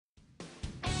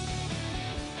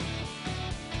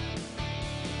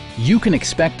You can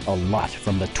expect a lot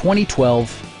from the 2012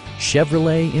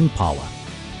 Chevrolet Impala.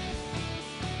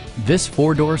 This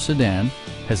four-door sedan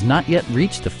has not yet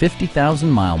reached the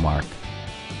 50,000-mile mark.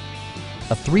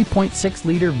 A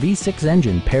 3.6-liter V6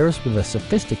 engine pairs with a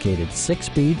sophisticated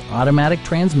six-speed automatic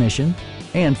transmission,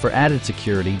 and for added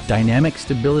security, dynamic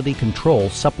stability control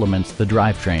supplements the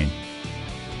drivetrain.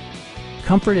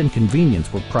 Comfort and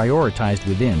convenience were prioritized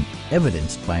within,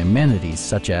 evidenced by amenities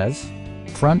such as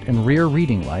front and rear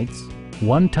reading lights,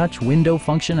 one-touch window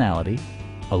functionality,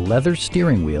 a leather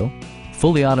steering wheel,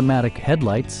 fully automatic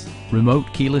headlights, remote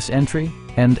keyless entry,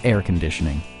 and air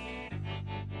conditioning.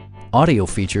 Audio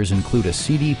features include a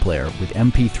CD player with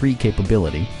MP3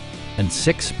 capability and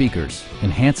 6 speakers,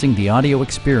 enhancing the audio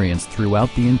experience throughout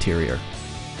the interior.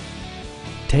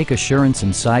 Take assurance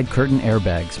in side curtain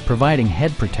airbags, providing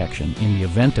head protection in the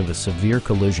event of a severe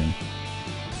collision.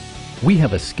 We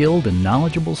have a skilled and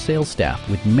knowledgeable sales staff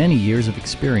with many years of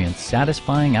experience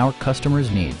satisfying our customers'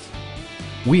 needs.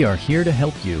 We are here to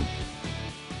help you.